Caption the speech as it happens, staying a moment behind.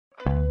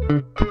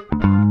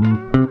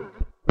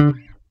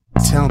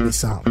me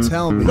something.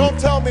 Tell me. Don't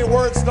tell me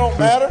words don't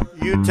matter.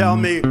 You tell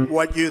me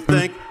what you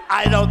think.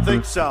 I don't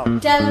think so.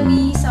 Tell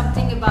me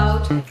something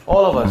about...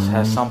 All of us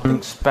has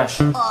something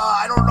special.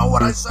 I don't know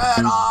what I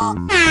said.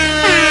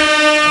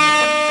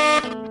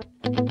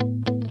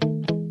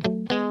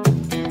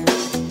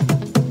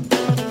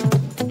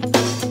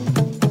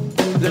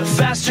 The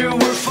faster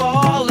we're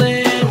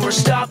falling, we're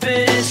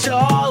stopping and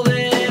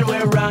stalling,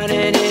 we're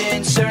running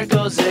in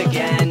circles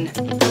again.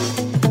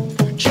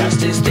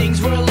 Just as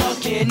things were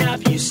looking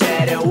up, you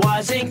said it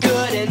wasn't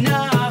good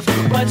enough,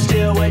 but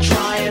still we're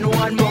trying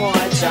one more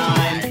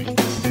time.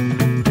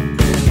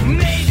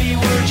 Maybe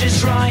we're just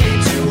trying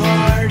too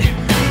hard,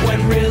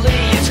 when really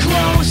it's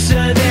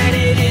closer than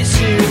it is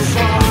too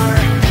far.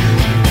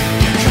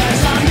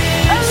 'Cause I'm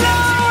in. Hello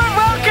and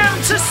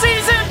welcome to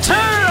season 2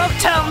 of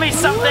Tell Me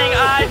Something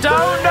I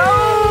Don't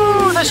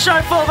Know. The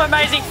show full of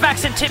amazing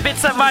facts and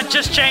tidbits that might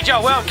just change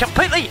our world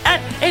completely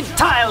and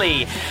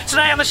entirely.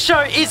 Today on the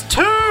show is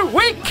 2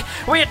 Week.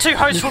 We are 2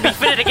 hosts will be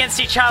pitted against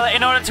each other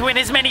in order to win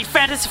as many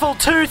fanciful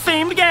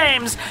 2-themed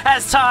games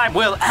as time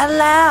will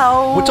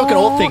allow. We're talking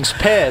all things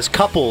pairs,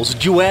 couples,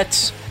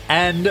 duets,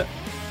 and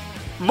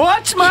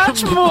much more.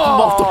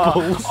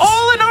 multiples.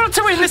 All in order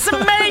to win this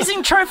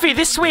amazing trophy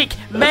this week,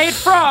 made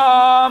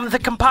from the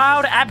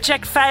compiled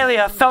abject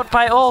failure felt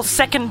by all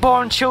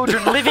second-born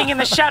children living in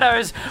the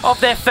shadows of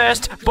their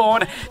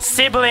first-born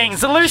siblings.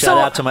 The loser, Shout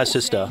out to my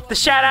sister. The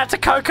shout out to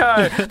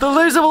Coco. The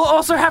loser will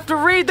also have to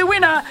read the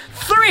winner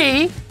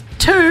 3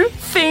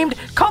 2-themed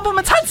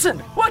compliments. Hudson,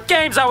 what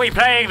games are we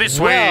playing this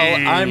week?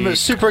 Well, I'm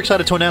super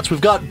excited to announce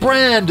we've got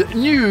brand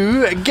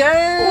new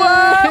games.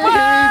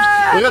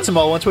 What? We've got some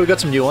old ones, we've got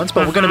some new ones,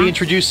 but we're going to be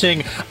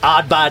introducing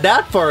I'd Buy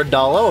That for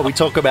 $1, where we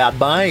talk about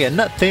buying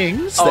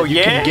things that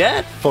you can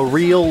get for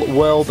real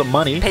world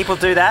money. People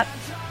do that.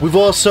 We've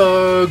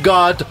also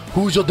got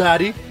Who's Your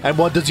Daddy and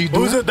What Does He Do?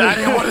 Who's your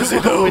daddy and what does he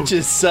do? Which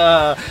is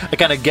a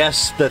kind of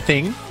guess the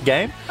thing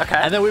game. Okay.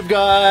 And then we've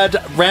got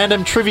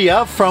Random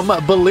Trivia from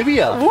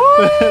Bolivia.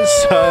 Woo!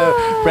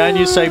 So, brand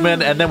new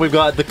segment. And then we've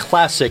got the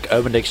classic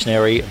Urban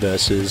Dictionary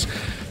versus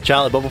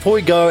Charlie. But before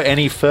we go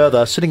any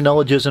further, Sid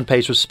acknowledges and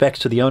pays respects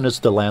to the owners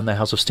of the land, the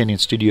House of Standing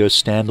Studios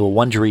stand, the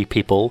Wurundjeri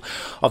people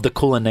of the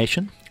Kulin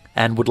Nation,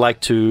 and would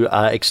like to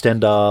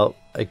extend a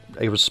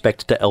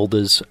respect to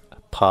elders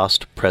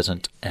past,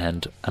 present,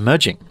 and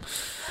emerging.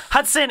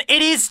 Hudson,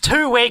 it is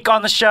 2 Week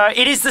on the show.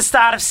 It is the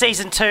start of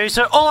season 2,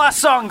 so all our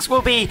songs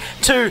will be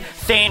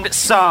 2-themed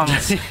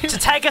songs. To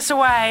take us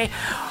away,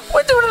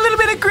 we're doing a little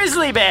bit of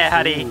Grizzly Bear,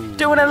 Huddy.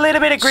 Doing a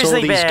little bit of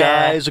Grizzly Bear. Saw these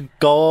guys are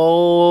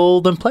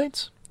golden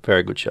plates.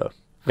 Very good show.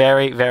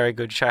 Very, very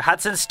good show.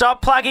 Hudson,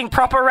 stop plugging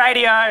proper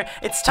radio.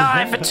 It's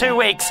time for 2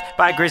 Weeks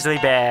by Grizzly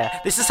Bear.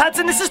 This is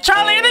Hudson, this is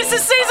Charlie, and this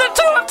is season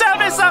 2 of Tell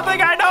Me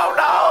Something I Don't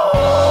Know.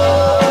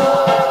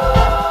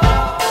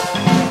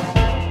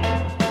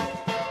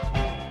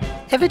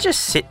 Ever just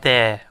sit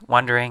there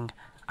wondering,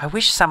 I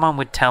wish someone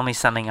would tell me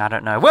something I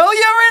don't know? Well,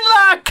 you're in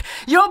luck!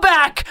 You're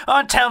back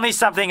on Tell Me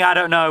Something I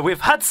Don't Know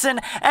with Hudson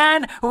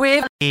and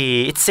with...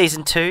 It's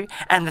season 2,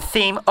 and the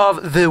theme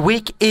of the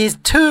week is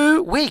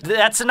 2 Weeks.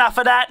 That's enough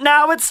of that.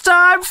 Now it's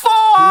time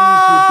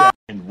for...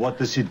 And what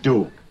does he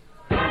do?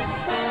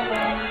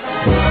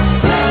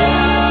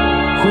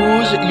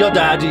 Who's Your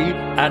Daddy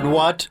and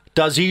What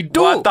Does He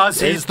Do? What does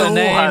he is the do,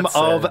 name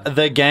Hudson? of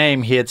the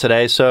game here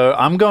today. So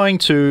I'm going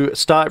to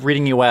start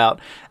reading you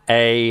out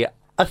a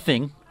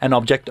thing, an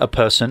object, a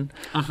person,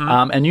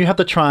 and you have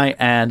to try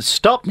and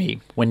stop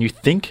me when you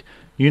think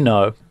you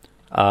know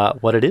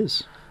what it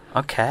is.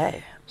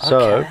 Okay.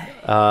 So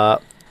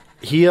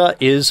here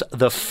is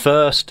the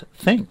first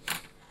thing.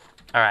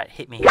 All right,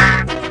 hit me.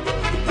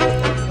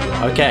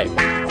 Okay.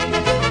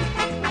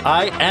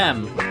 I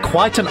am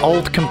quite an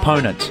old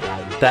component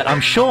that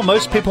I'm sure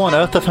most people on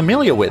Earth are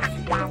familiar with.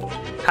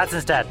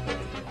 Hudson's dad.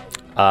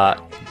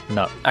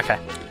 No. Okay.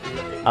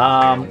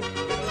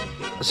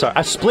 Sorry,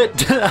 I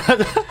split.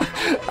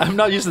 I'm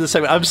not used to this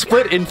segment. I'm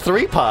split in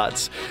 3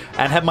 parts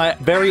and have my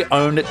very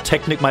own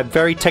my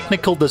very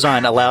technical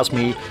design allows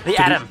me The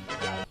to atom.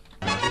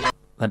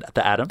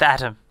 The atom? The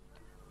atom.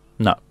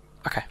 No.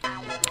 Okay.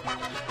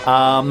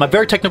 My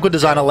very technical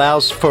design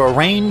allows for a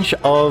range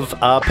of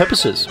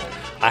purposes.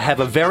 I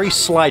have a very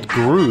slight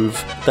groove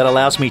that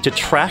allows me to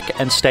track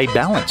and stay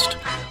balanced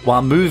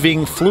while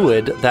moving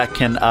fluid that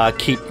can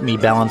keep me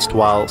balanced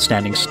while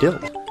standing still.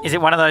 Is it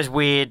one of those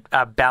weird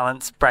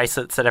balance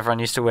bracelets that everyone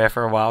used to wear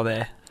for a while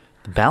there?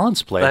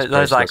 Balance plates?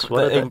 Those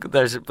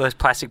those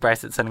plastic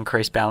bracelets that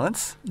increase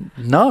balance?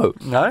 No.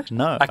 No?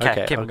 No.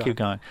 Okay, I'll keep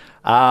going.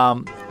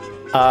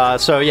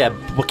 So yeah,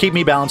 will keep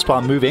me balanced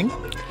while moving.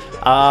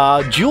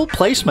 Dual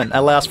placement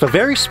allows for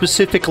very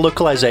specific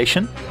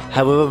localization.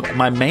 However,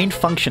 my main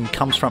function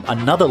comes from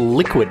another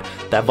liquid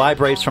that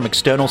vibrates from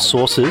external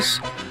sources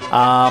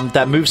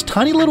that moves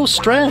tiny little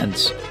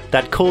strands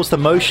that cause the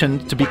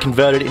motion to be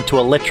converted into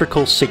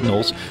electrical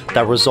signals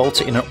that results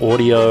in an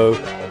audio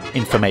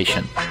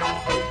information.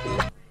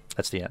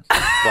 That's the end.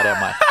 What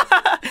am I?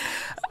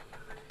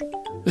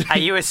 Are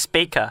you a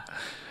speaker?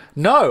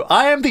 No,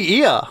 I am the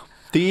ear.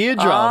 The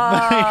eardrum.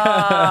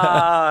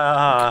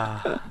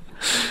 Oh,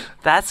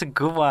 that's a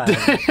good one.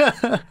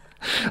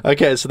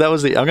 Okay, so that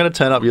was I'm going to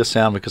turn up your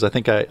sound because I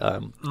think My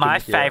couldn't hear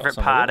favourite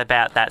some of part it.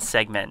 about that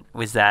segment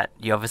was that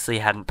you obviously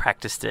hadn't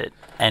practiced it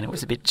and it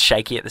was a bit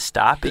shaky at the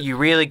start, but you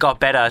really got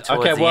better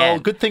towards Okay, the well,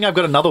 end. good thing I've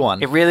got another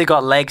one. It really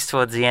got legs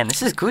towards the end.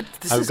 This is good.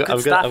 This is good stuff,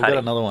 I've got Huddy.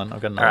 another one. All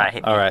right,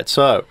 hit me. All right,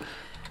 so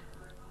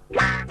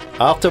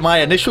after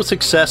my initial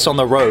success on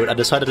the road, I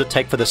decided to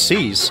take for the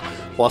seas.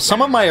 While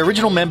some of my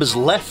original members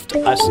left,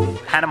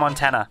 Hannah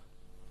Montana.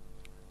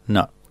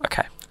 No.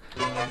 Okay.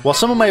 While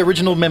some of my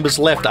original members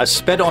left, I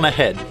sped on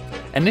ahead.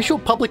 Initial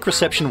public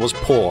reception was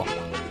poor.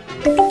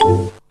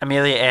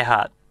 Amelia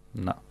Earhart.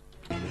 No.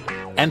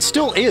 And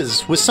still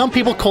is, with some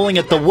people calling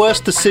it the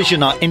worst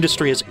decision our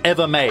industry has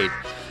ever made.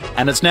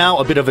 And it's now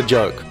a bit of a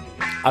joke.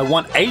 I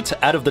won 8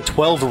 out of the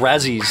 12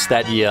 Razzies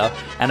that year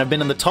and have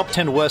been in the top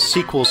 10 worst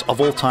sequels of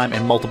all time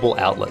in multiple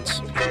outlets.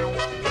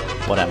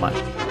 What am I?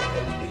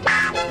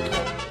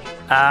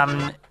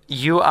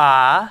 You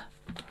are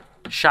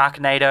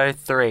Sharknado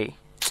 3.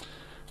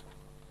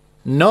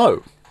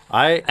 No.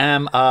 I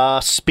am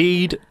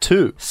Speed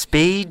 2.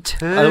 Speed 2.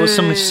 There was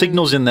some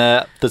signals in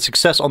there. The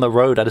success on the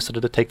road, I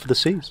decided to take for the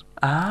seas.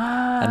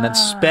 And then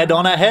sped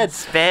on ahead.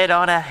 Sped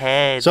on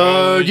ahead.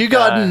 So There you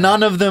got go.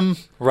 none of them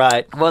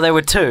right. Well, there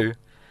were 2.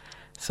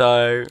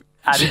 So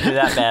I didn't do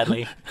that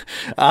badly.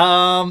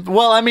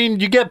 Well, I mean,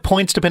 you get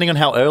points depending on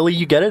how early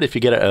you get it, if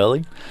you get it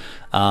early.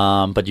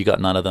 But you got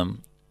none of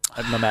them,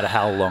 no matter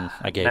how long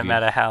I gave you. No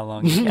matter how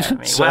long you gave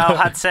me. So- Well,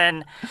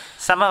 Hudson,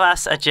 some of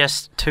us are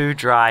just too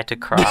dry to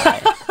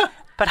cry.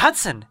 But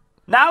Hudson,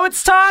 now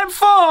it's time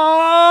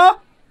for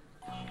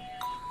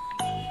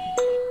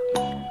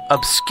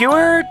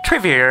Obscure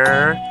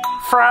Trivia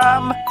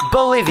from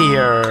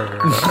Bolivia.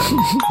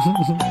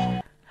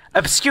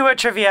 Obscure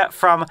Trivia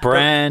from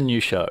Brand new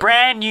show.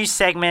 brand new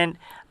segment.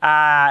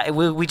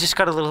 We just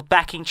got a little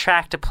backing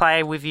track to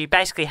play with you.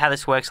 Basically, how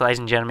this works, ladies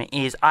and gentlemen,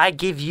 is I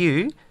give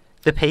you,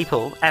 the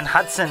people, and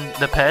Hudson,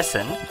 the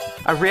person,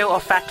 a real or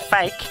fact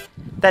fake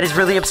that is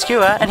really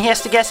obscure, and he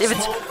has to guess if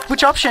it's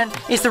which option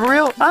is the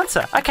real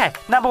answer. Okay,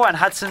 number 1,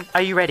 Hudson,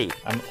 are you ready?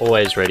 I'm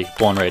always ready.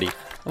 Born ready.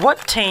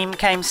 What team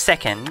came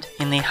second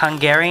in the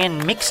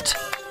Hungarian mixed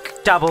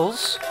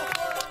doubles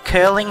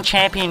curling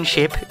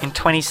championship in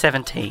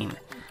 2017?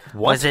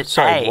 What? Was it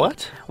Sorry, A?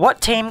 what?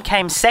 What team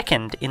came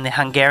second in the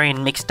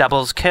Hungarian mixed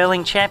doubles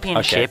curling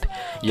championship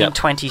Yep. in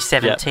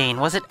 2017?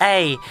 Was it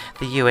A,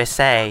 the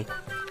USA,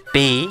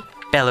 B,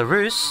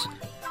 Belarus,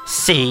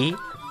 C,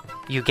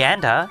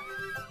 Uganda,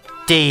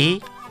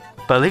 D,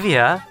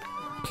 Bolivia,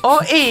 or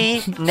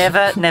E,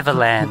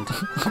 Neverland?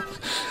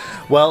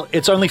 Well,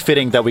 it's only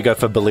fitting that we go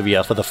for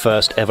Bolivia for the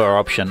first ever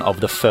option of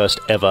the first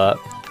ever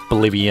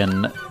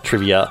Bolivian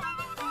trivia.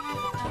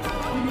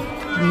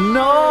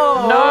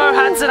 No,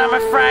 Hudson, I'm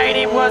afraid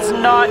it was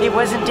not. It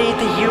was indeed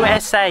the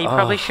USA. You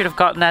probably should have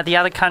gotten that. The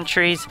other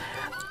countries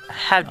don't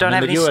have the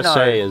any USA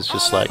snow. is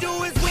just like...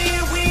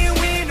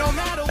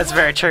 That's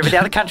very true, but the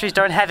other countries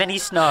don't have any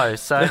snow,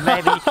 so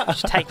maybe you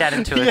should take that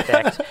into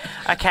effect.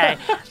 Okay,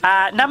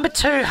 number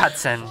 2,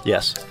 Hudson.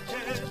 Yes.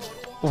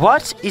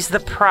 What is the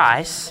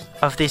price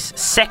of this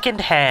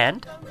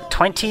second-hand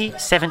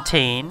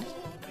 2017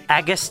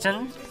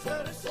 Agustin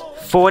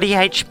 40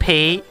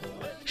 HP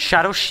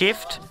shuttle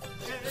shift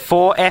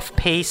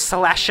 4FP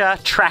slasher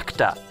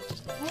tractor?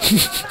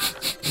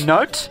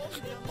 Note,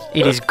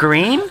 it is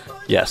green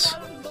Yes.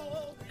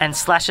 and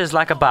slashes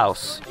like a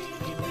boss.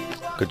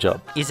 Good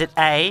job. Is it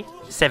A,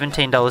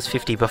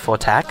 $17.50 before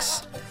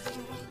tax,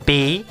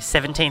 B,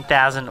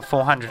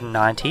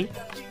 $17,490,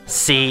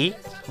 C,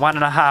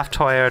 1.5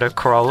 Toyota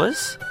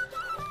Corollas,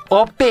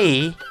 or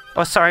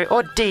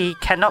D,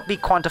 cannot be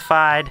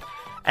quantified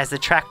as the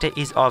tractor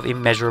is of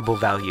immeasurable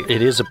value?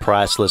 It is a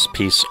priceless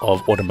piece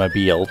of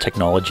automobile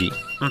technology.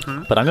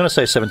 Mm-hmm. But I'm going to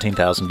say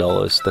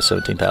 $17,000, the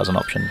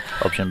 $17,000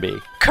 option B.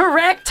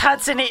 Correct,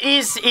 Hudson. It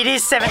is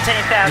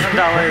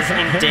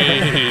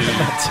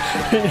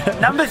 $17,000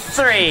 indeed. Number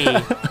 3.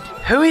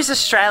 Who is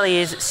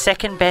Australia's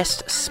second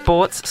best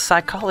sports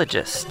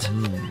psychologist?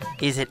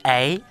 Is it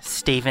A,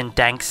 Stephen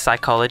Danks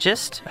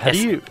psychologist? How do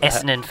you-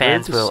 Essendon where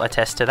fans does- will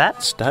attest to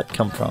that. Stat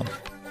come from?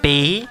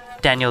 B,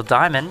 Daniel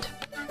Diamond.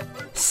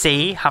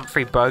 C,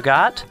 Humphrey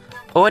Bogart.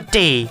 Or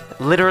D,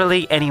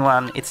 literally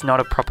anyone. It's not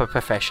a proper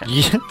profession.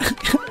 Yeah.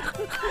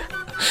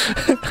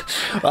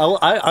 Well,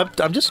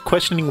 I'm just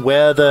questioning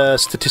where the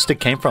statistic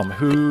came from.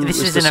 Who This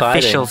was is an deciding?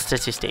 official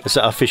statistic It's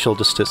an official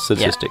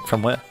statistic.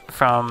 From where?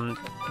 from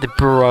the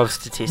Bureau of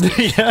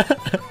Statistics.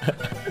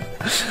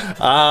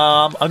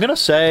 I'm gonna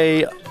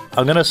say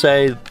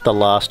the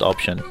last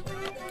option.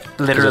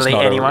 Literally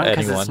not anyone,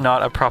 because it's anyone.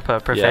 not a proper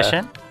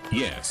profession.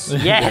 Yes.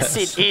 Yes,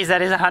 it is.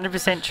 That is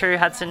 100% true,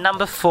 Hudson.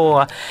 Number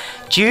 4.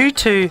 Due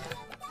to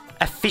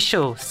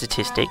official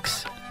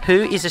statistics,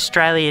 who is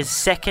Australia's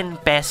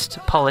second best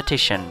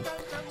politician?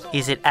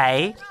 Is it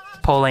A,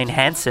 Pauline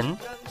Hanson,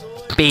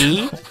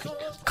 B,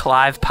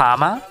 Clive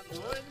Palmer,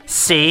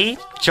 C,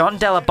 John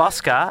Della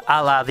Bosca,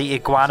 a la the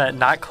Iguana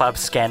nightclub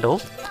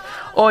scandal,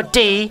 or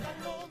D,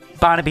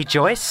 Barnaby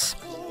Joyce,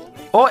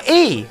 Or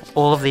E,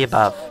 all of the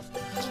above?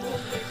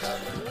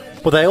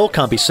 Well, they all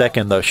can't be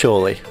second, though,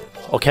 surely.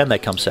 Or can they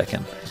come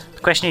second?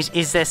 The question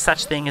is there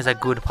such thing as a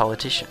good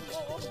politician?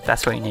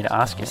 That's what you need to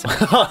ask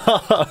yourself.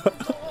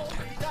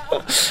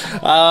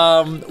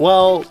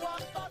 Well,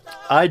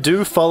 I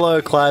do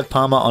follow Clive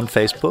Palmer on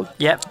Facebook.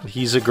 Yep.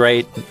 He's a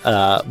great,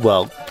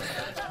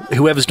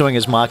 whoever's doing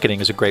his marketing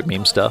is a great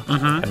memester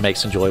and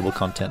makes enjoyable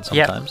content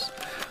sometimes.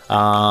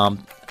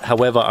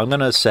 However, I'm going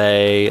to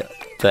say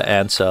the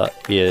answer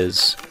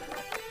is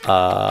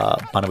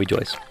Barnaby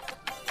Joyce.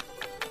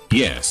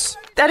 Yes.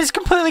 That is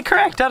completely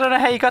correct. I don't know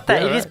how you got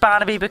that. Yeah, It is right.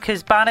 Barnaby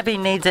because Barnaby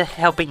needs a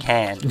helping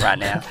hand right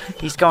now.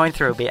 He's going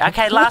through a bit.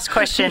 Okay, last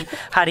question.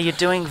 Hadi, you're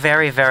doing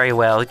very, very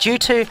well. Due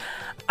to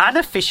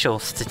unofficial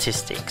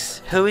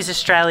statistics, who is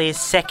Australia's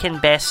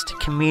second best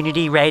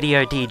community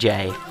radio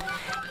DJ?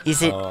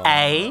 Is it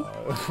A,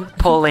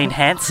 Pauline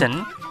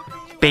Hanson,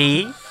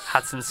 B,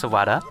 Hudson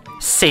Sawada,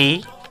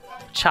 C,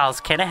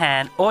 Charles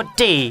Kenahan, or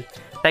D,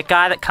 that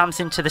guy that comes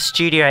into the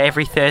studio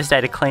every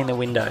Thursday to clean the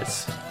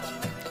windows?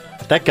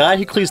 That guy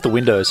who cleans the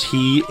windows,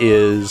 he's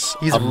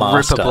He's a a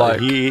master. ripper bloke.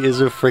 He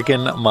is a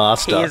freaking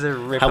master. He is a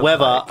ripper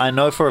However, bloke. I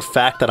know for a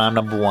fact that I'm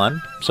number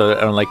one, so it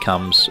only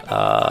comes,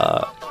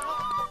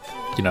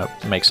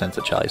 it makes sense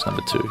that Charlie's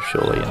number two,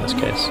 surely, in this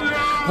case.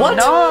 What?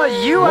 No,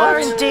 you What? are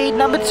indeed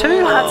number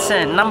two,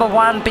 Hudson. Number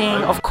one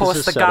being, of course,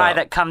 is the set guy up.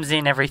 that comes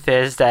in every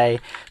Thursday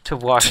to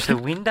wash the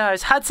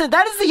windows. Hudson,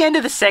 that is the end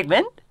of the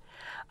segment.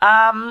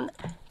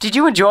 Did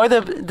you enjoy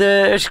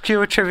the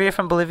Obsure Trivia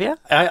from Bolivia?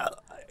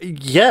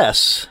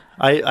 Yes,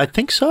 I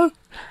think so.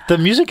 The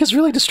music is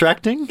really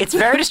distracting. It's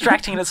very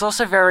distracting and it's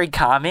also very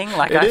calming.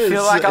 Like, It I is,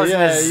 feel like I was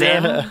in a yeah,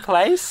 Zen yeah.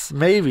 place.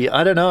 Maybe.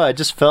 I don't know. I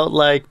just felt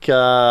like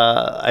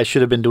I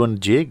should have been doing a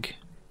jig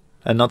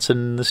and not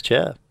sitting in this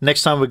chair.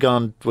 Next time we're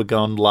going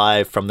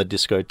live from the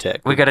discotheque.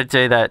 We got to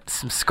do that,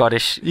 some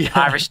Scottish, Yeah.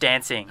 Irish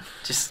dancing.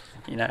 Just,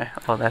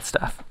 all that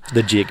stuff.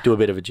 The jig. Do a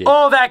bit of a jig.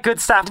 All that good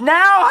stuff.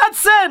 Now,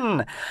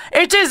 Hudson,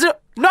 it is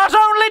not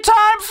only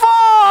time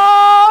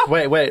for...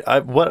 Wait.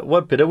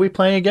 What bit are we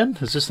playing again?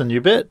 Is this the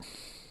new bit?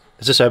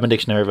 Is this Urban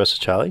Dictionary versus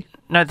Charlie?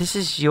 No, this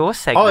is your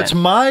segment. Oh, it's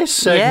my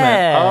segment.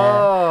 Yeah.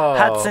 Oh.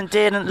 Hudson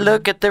didn't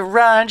look at the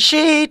run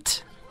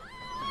sheet.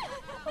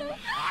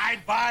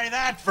 I'd buy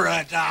that for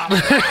 $1.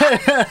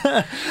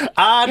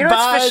 I'd You know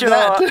what's buy for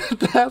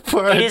that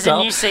for It a is a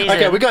dollar. new season.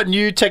 Okay, we got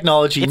new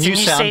technology, It's new a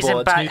new soundboards,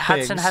 season, but new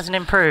Hudson things. hasn't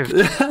improved.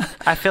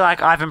 I feel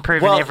like I've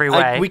improved in every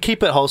way. We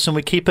keep it wholesome,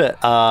 we keep it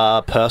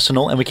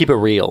personal, and we keep it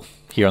real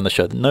here on the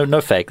show. No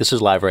fake. This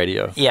is live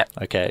radio. Yep.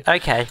 Okay.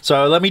 Okay.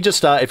 So let me just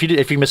start. If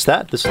you missed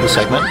that, this is the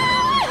segment.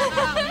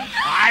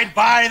 I'd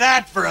buy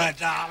that for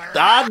 $1.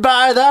 I'd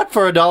buy that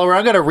for $1.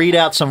 I'm going to read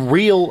out some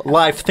real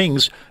life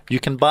things you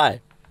can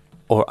buy.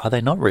 Or are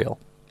they not real?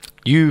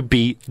 You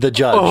be the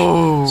judge.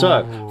 Oh.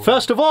 So,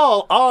 first of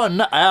all, on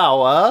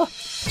our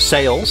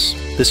sales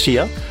this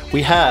year,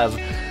 we have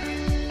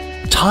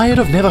tired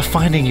of never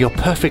finding your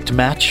perfect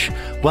match?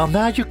 Well,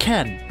 now you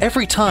can,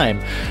 every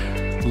time,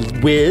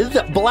 with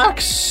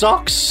Black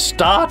Socks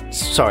Start...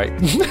 Sorry,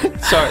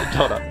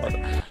 hold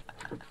on.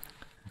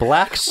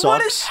 Black Socks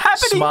What is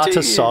happening to Smarter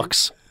you?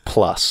 Socks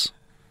Plus.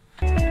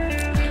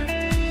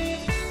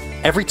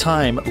 Every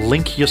time,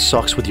 link your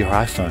socks with your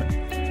iPhone.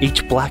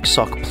 Each Black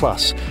Sock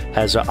Plus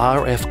has a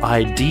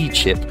RFID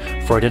chip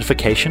for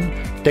identification,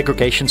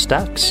 degradation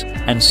stacks,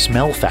 and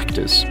smell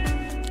factors,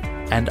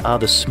 and are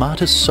the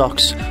smartest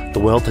socks the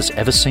world has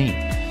ever seen.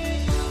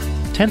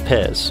 10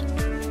 pairs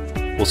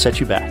will set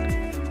you back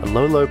a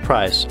low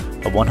price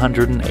of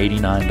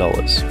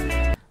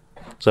 $189.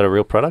 Is that a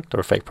real product or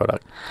a fake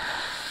product?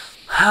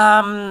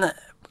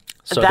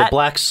 So the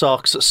Black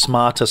Socks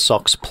Smarter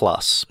Socks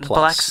Plus.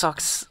 Black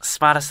Socks,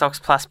 Smarter Socks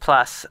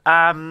Plus.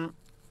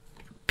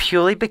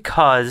 Purely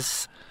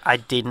because I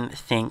didn't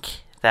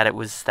think that it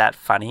was that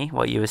funny,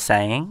 what you were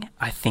saying.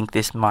 I think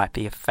this might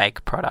be a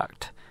fake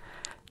product.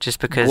 Just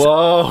because...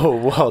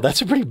 Whoa,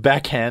 that's a pretty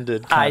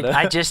backhanded kind of...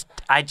 I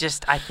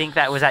think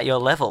that was at your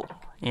level,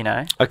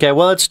 Okay,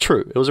 well, it's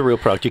true. It was a real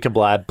product. You can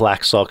buy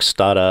Black Socks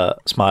Smarter...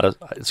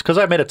 It's because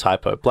I made a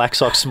typo. Black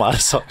Socks Smarter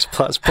Socks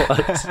Plus.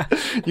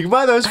 You can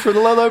buy those for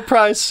the low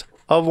price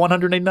of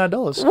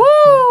 $189. Woo!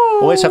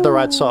 Always have the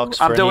right socks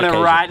for I'm doing any it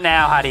occasion. right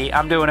now, Huddy.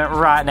 I'm doing it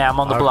right now. I'm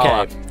on the blow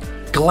up.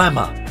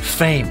 Glamour,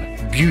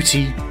 fame,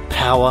 beauty,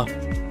 power,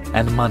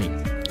 and money.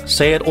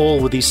 Say it all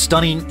with these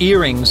stunning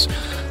earrings.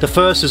 The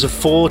first is a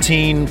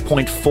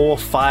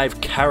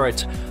 14.45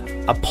 carat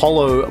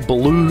Apollo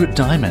blue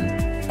diamond,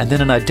 and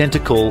then an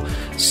identical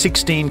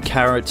 16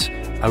 carat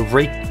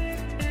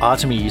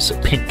Artemis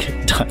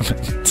pink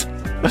diamond.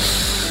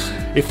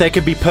 If they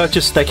can be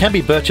purchased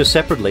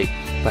separately.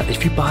 But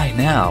if you buy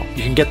now,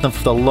 you can get them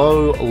for the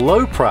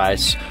low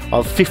price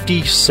of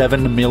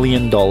 $57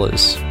 million.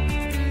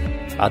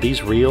 Are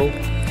these real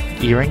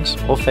earrings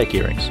or fake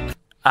earrings?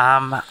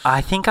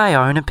 I think I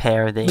own a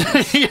pair of these.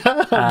 I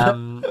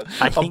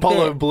think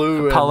Apollo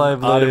blue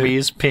and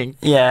Artemis pink.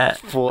 Yeah,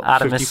 For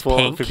Artemis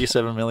pink.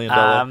 $57 million.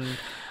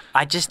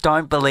 I just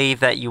don't believe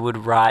that you would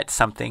write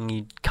something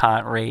you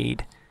can't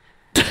read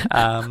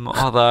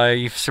Although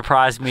you've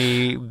surprised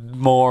me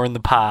more in the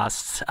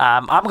past.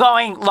 I'm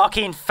going lock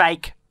in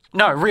fake.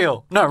 No,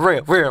 real. No,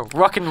 real.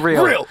 Rockin'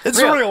 real. Real. It's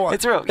a real one.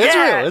 It's real. It's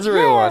real. It's a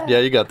real one. Yeah,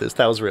 you got this.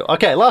 That was real.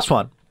 Okay, last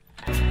one.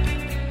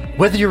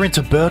 Whether you're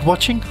into bird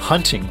watching,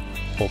 hunting,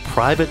 or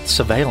private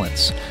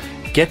surveillance,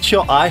 get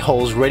your eye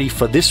holes ready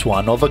for this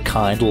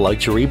one-of-a-kind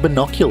luxury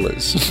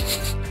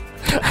binoculars.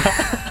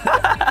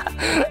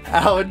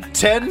 Our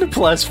 10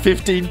 plus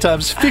 15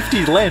 times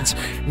 50 lens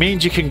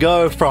means you can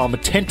go from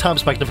 10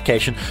 times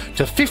magnification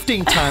to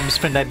 15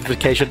 times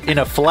magnification in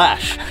a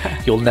flash.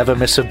 You'll never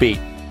miss a beat.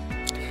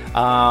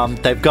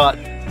 They've got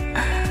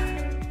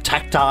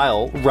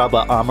tactile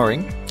rubber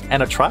armoring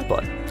and a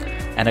tripod.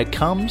 And it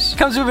comes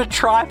with a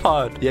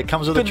tripod. Yeah, it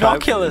comes with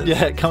binoculars.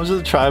 It comes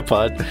with a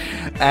tripod.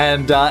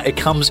 And it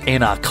comes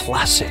in a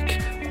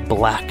classic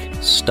black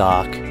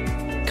stark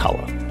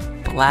color.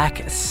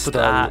 A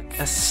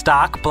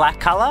stark black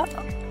color?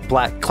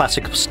 Black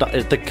classic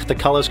the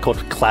color's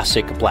called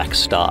classic black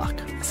stark.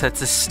 So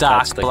it's a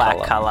stark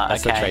black color.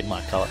 That's okay. the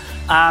trademark color.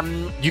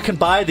 You can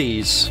buy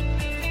these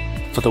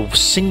for the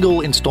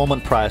single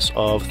installment price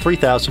of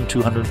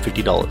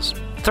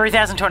 $3,250.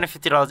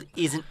 $3,250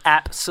 is an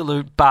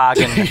absolute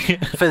bargain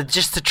for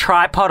just the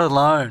tripod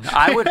alone.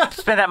 I would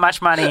spend that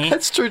much money.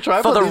 That's true.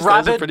 Tripod for the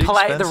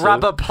the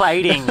rubber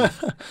plating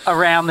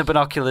around the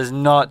binoculars,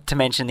 not to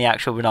mention the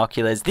actual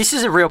binoculars. This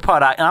is a real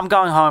product, and I'm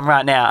going home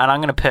right now, and I'm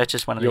going to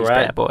purchase one of these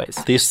bad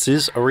boys. This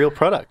is a real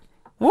product.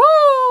 Woo!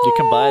 You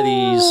can buy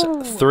these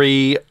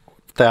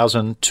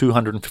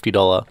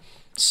 $3,250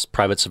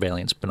 private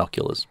surveillance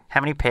binoculars. How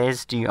many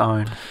pairs do you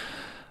own?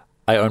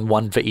 I own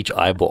one for each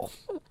eyeball.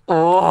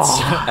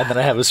 Oh. And then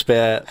I have a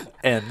spare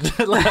end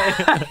on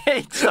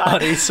each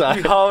side.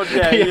 You hold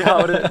it.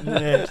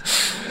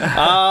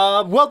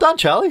 Yeah. Well done,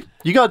 Charlie.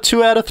 You got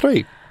 2 out of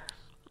 3.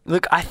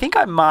 Look, I think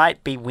I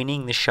might be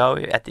winning the show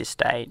at this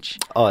stage.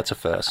 Oh, it's a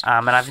first.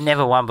 And I've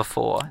never won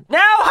before.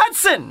 Now,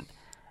 Hudson,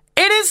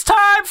 it is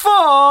time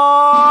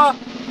for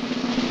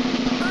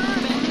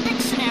Urban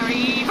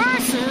Dictionary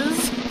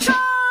versus Charlie.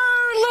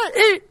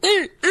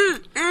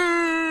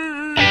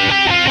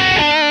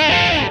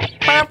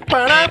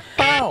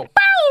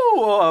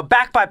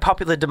 Back by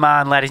popular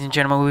demand, ladies and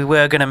gentlemen. We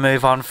were going to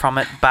move on from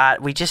it, but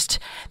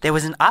there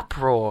was an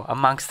uproar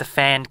amongst the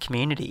fan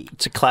community.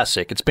 It's a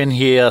classic. It's been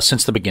here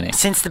since the beginning.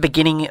 Since the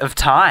beginning of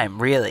time,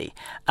 really.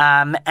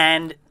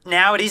 And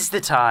now it is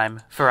the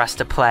time for us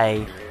to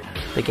play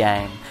the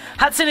game.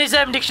 Hudson is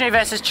Urban Dictionary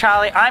versus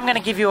Charlie. I'm going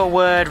to give you a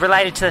word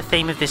related to the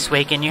theme of this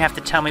week, and you have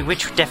to tell me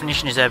which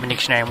definition is Urban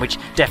Dictionary and which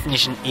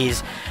definition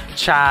is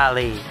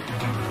Charlie.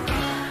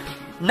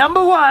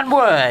 Number one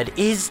word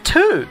is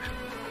two.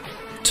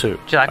 Two.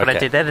 Do you like what I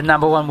did there? The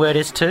number one word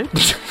is two.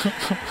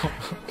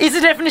 Is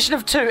the definition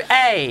of two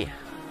A,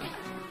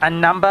 a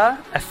number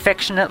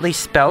affectionately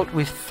spelt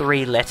with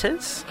 3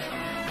 letters?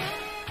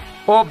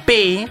 Or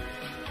B,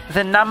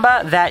 the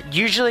number that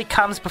usually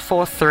comes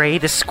before 3,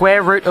 the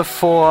square root of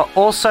 4,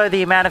 also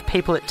the amount of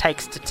people it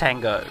takes to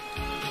tango?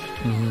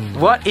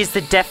 What is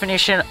the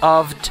definition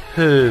of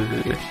two?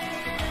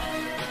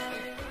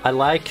 I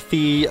like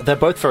they're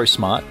both very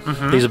smart.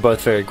 These are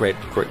both very great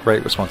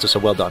responses. So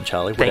well done,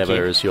 Charlie. Thank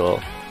Whatever you. is your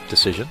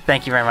decision.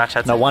 Thank you very much,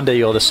 Hudson. No wonder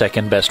you're the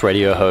second best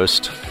radio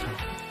host.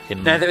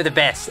 No, they were the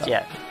best,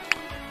 yeah.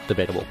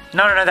 Debatable.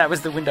 No, that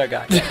was the window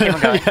guy. Yeah, keep on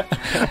going.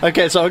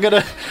 Okay, so I'm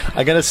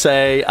gonna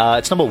say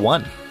it's number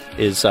 1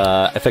 is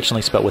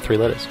affectionately spelled with 3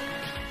 letters.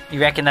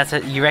 You reckon that's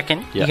it? You reckon?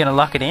 Yeah. You're going to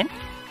lock it in?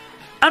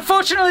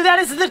 Unfortunately, that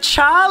is the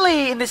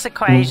Charlie in this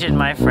equation,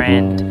 my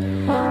friend.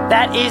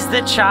 That is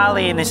the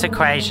Charlie in this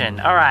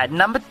equation. All right,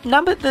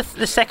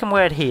 the second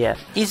word here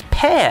is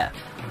pear.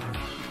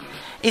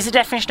 Is the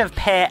definition of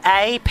pear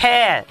A,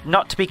 pear,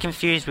 not to be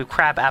confused with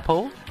crab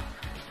apple?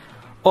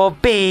 Or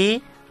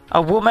B,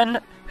 a woman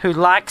who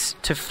likes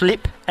to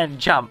flip and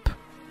jump?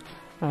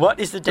 What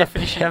is the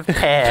definition of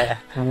pear?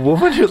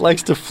 Woman who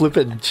likes to flip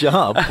and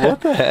jump?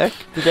 What the heck?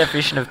 The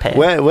definition of pear.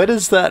 Where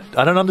does that...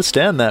 I don't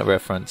understand that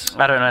reference.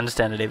 I don't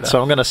understand it either.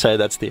 So I'm going to say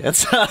that's the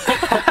answer.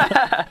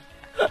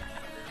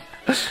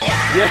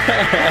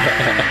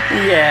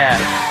 Yeah,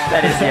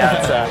 that is the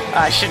answer.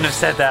 I shouldn't have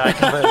said that. I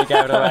completely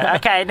gave it away.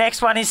 Okay,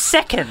 next one is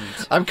second.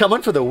 I'm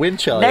coming for the win,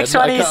 Charlie. Next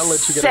one I is can't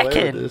let you get away with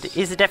second. this.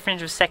 Is the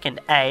definition of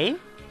second A,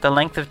 the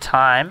length of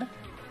time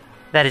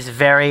that is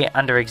very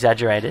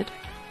under-exaggerated?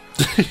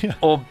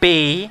 Or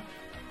B,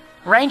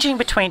 ranging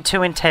between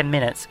 2 and 10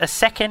 minutes. A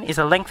second is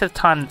a length of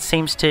time that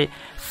seems to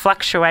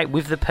fluctuate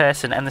with the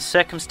person and the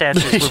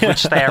circumstances with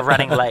which they are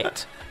running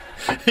late.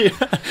 Yeah,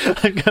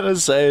 I'm going to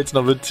say it's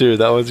number 2.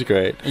 That was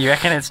great. You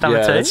reckon it's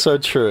number 2? Yeah, that's so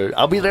true.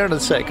 I'll be there in a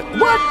sec.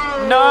 What?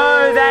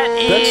 No, that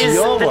is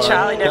your the one.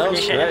 Charlie That was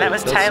definition, great. and that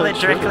was That's so tailored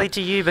true. directly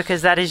to you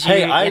because that is you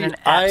in an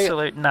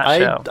absolute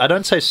nutshell. I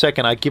don't say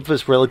second. I give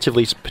us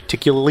relatively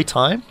particularly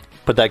time,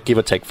 but that give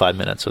or take 5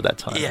 minutes of that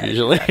time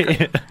usually.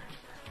 Exactly.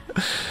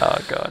 Oh,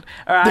 God.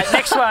 All right,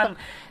 next one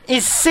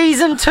is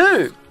season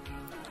 2.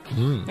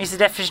 Is the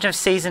definition of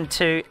season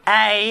 2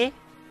 A,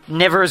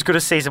 never as good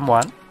as season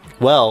 1?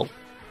 Well,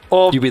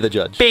 Or you be the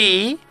judge.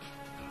 B,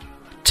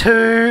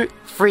 too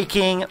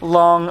freaking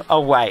long a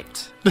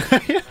wait.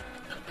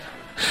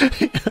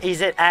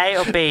 Is it A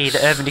or B, the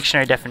Urban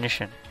Dictionary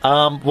definition?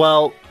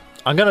 Well,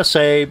 I'm going to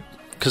say,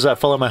 because I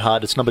follow my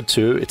heart, it's number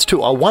 2. It's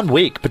 1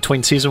 week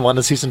between season 1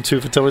 and season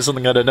 2 for Tell Me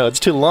Something I Don't Know. It's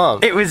too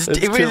long. It was way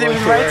too long.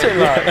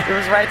 It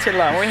was way too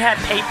long. We had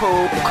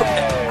people...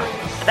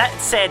 That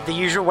said, the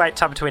usual wait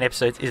time between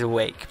episodes is a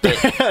week.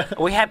 But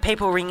we had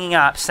people ringing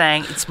up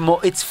saying it's more.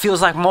 It feels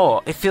like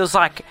more. It feels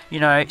like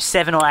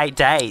 7 or 8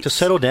 days. Just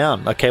settle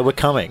down, okay? We're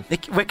coming.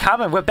 We're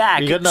coming. We're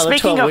back. You got another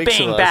Speaking 12 of weeks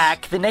being of us.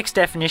 back, the next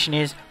definition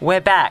is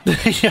we're back.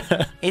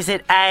 Yeah. Is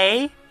it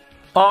A?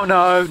 Oh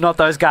no, not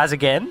those guys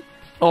again.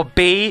 Or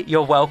B?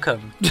 You're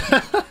welcome.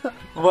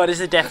 What is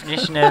the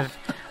definition of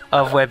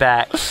we're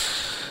back?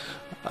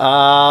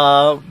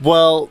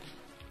 Well,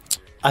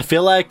 I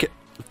feel like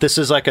this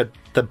is like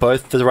they're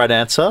both the right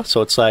answer.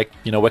 So it's like,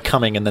 we're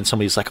coming, and then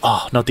somebody's like,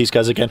 oh, not these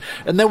guys again.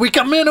 And then we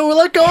come in and we're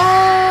like, oh!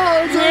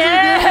 Yeah,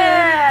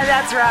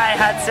 that's right,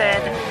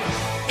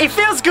 Hudson. It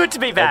feels good to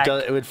be back.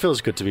 It feels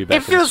good to be back.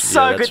 It feels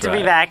so good to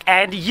be back.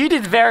 And you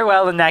did very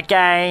well in that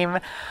game.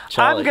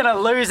 Charlie. I'm going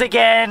to lose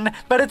again,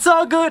 but it's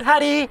all good,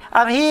 Huddy.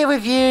 I'm here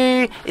with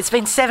you. It's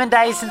been 7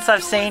 days since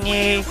I've seen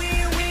you.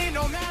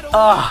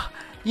 Oh,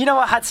 you know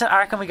what, Hudson? I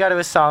reckon we go to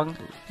a song.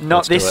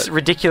 Not this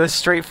ridiculous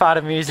Street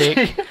Fighter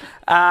music.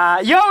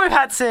 You're with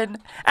Hudson,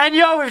 and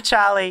you're with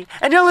Charlie,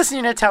 and you're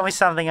listening to Tell Me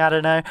Something I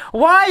Don't Know.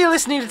 Why are you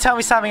listening to Tell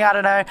Me Something I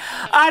Don't Know?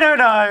 I don't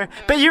know,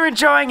 but you're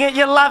enjoying it,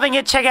 you're loving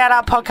it. Check out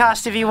our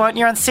podcast if you want.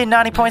 You're on Sin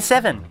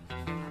 90.7.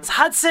 It's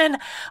Hudson,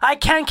 I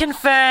can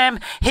confirm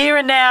here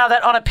and now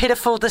that on a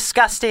pitiful,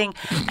 disgusting,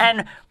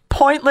 and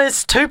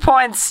pointless 2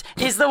 points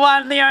is the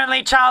one, the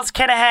only Charles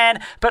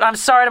Kennahan. But I'm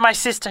sorry to my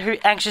sister who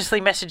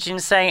anxiously messaged in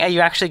saying, are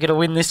you actually going to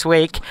win this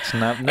week?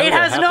 It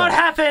has not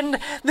happened.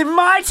 The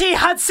mighty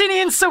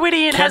Hudsonian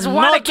Sawidian has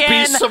won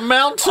again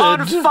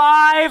on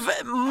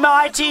 5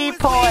 mighty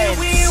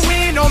points.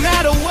 No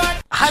matter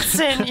what.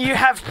 Hudson, you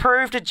have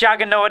proved a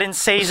juggernaut in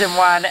season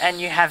 1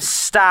 and you have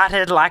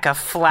started like a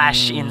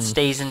flash in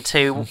season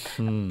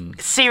 2.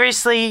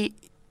 Seriously,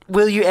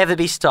 will you ever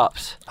be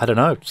stopped? I don't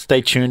know.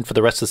 Stay tuned for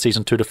the rest of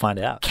season 2 to find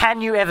out.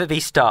 Can you ever be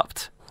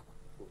stopped?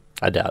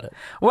 I doubt it.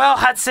 Well,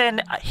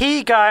 Hudson, here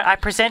you go. I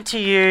present to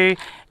you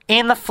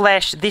in the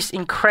flesh this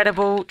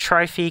incredible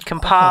trophy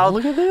compiled. Oh,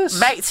 look at this.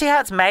 See how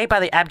it's made by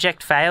the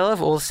abject fail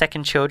of all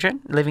second children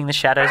living the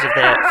shadows of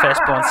their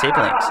firstborn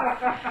siblings.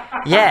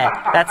 Yeah,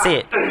 that's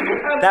it.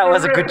 That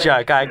was a good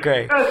joke. I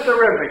agree. That's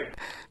terrific.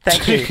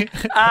 Thank you.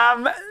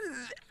 I'm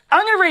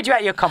going to read you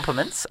out your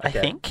compliments, I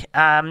think.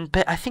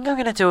 But I think I'm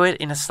going to do it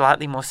in a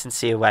slightly more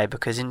sincere way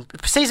because in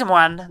season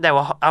 1, they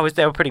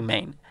were pretty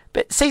mean.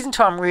 But season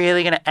 2, I'm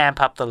really going to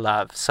amp up the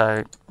love.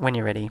 So when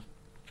you're ready.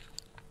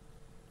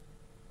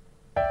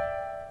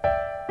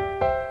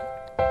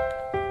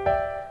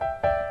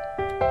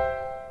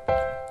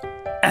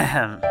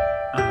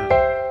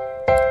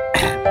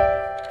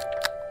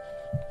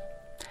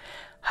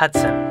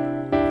 Hudson.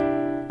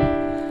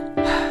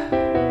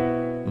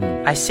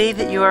 I see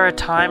that you are a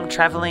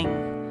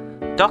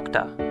time-traveling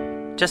doctor,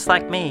 just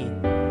like me.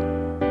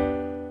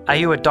 Are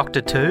you a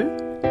doctor too?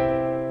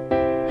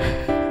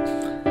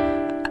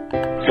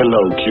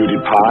 Hello, cutie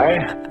pie.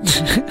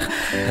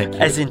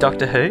 As in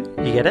Doctor Who,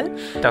 you get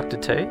it? Doctor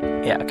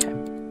 2? Yeah, okay.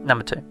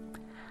 Number 2.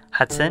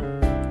 Hudson,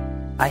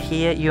 I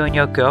hear you and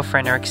your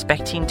girlfriend are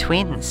expecting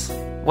twins.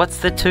 What's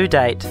the 2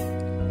 date?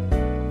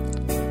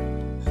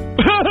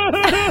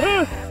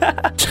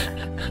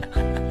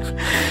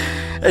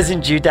 As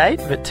in due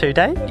date, but 2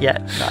 date? Yeah,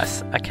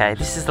 nice. Okay,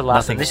 this is the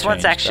last one. This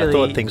one's actually... I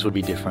thought things would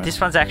be different. This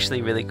one's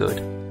actually really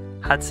good.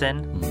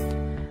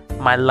 Hudson,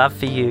 my love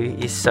for you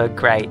is so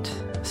great,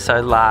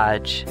 so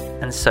large,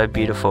 and so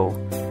beautiful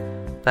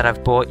that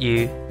I've bought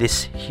you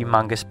this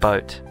humongous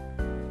boat.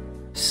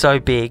 So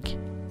big,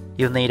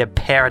 you'll need a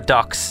pair of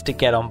docks to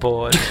get on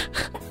board.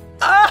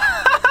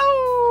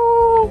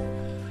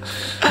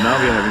 Now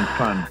we're having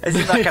fun. Is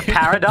it like a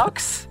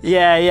paradox?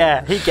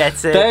 Yeah, he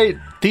gets it.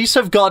 These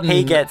have gotten...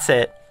 He gets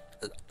it.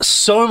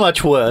 So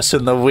much worse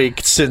in the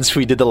week since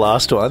we did the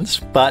last ones,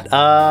 but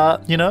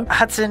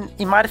Hudson,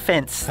 in my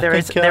defence, there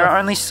are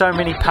only so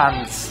many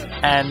puns,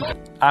 and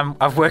I'm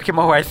working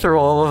my way through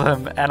all of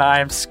them, and I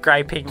am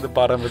scraping the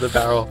bottom of the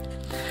barrel.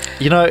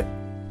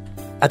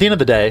 At the end of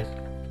the day,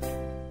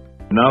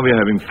 now we're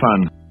having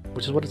fun,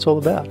 which is what it's all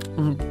about.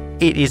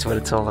 It is what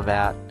it's all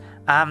about.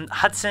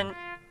 Hudson,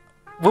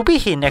 we'll be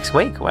here next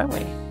week, won't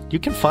we? You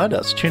can find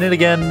us. Tune in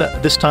again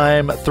this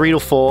time, 3 to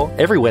 4,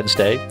 every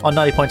Wednesday on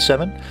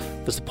 90.7.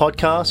 There's the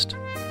podcast,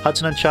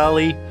 Hudson and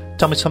Charlie,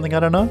 Tell Me Something I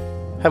Don't Know.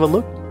 Have a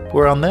look.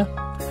 We're on there.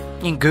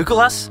 You can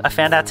Google us. I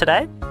found out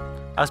today.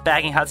 I was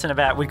bagging Hudson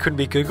about we couldn't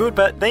be Googled,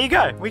 but there you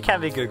go. We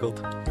can be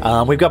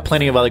Googled. We've got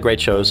plenty of other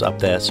great shows up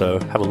there, so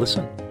have a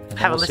listen.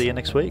 We'll see you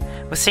next week.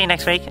 We'll see you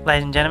next week,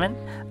 ladies and gentlemen.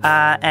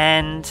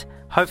 And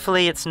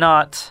hopefully it's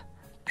not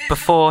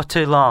before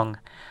too long.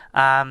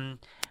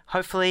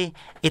 Hopefully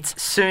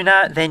it's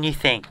sooner than you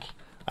think.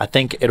 I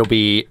think it'll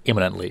be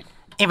imminently.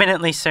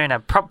 Imminently sooner.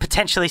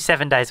 Potentially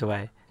 7 days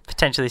away.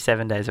 Potentially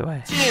 7 days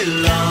away.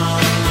 Too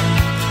long.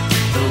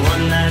 The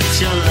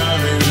needs your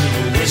loving,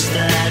 wish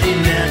that he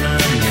never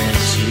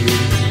met you.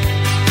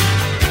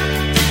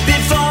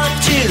 Before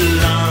too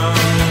long,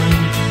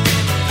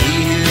 he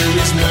who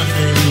is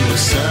nothing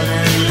will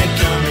suddenly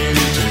come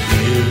into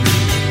view.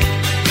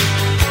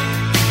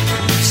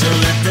 So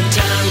let the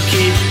time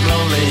keep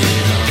rolling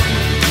on,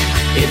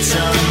 it's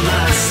on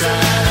my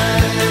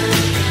side.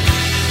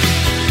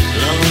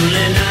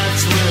 Lonely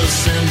nights will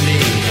send me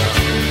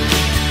on,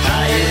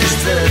 high is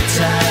the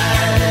tide.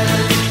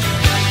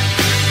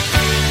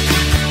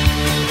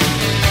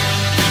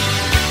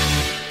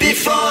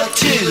 Before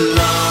too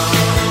long.